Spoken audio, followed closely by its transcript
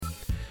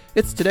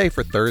It's today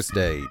for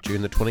Thursday,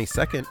 June the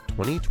 22nd,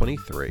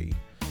 2023.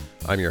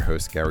 I'm your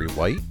host, Gary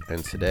White,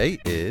 and today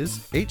is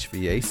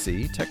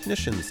HVAC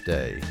Technicians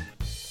Day.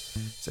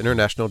 It's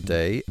International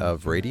Day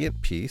of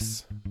Radiant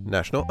Peace,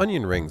 National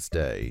Onion Rings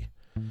Day,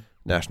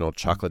 National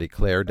Chocolate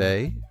Eclair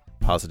Day,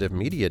 Positive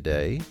Media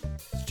Day,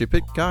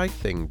 Stupid Guy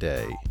Thing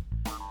Day.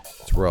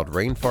 It's World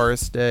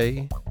Rainforest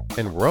Day,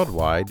 and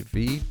Worldwide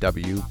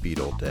VW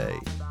Beetle Day.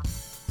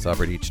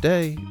 Celebrate each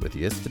day with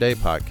the Is Today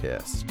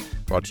podcast.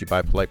 Brought to you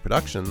by Polite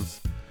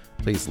Productions.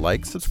 Please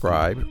like,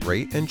 subscribe,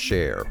 rate, and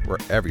share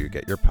wherever you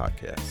get your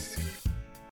podcasts.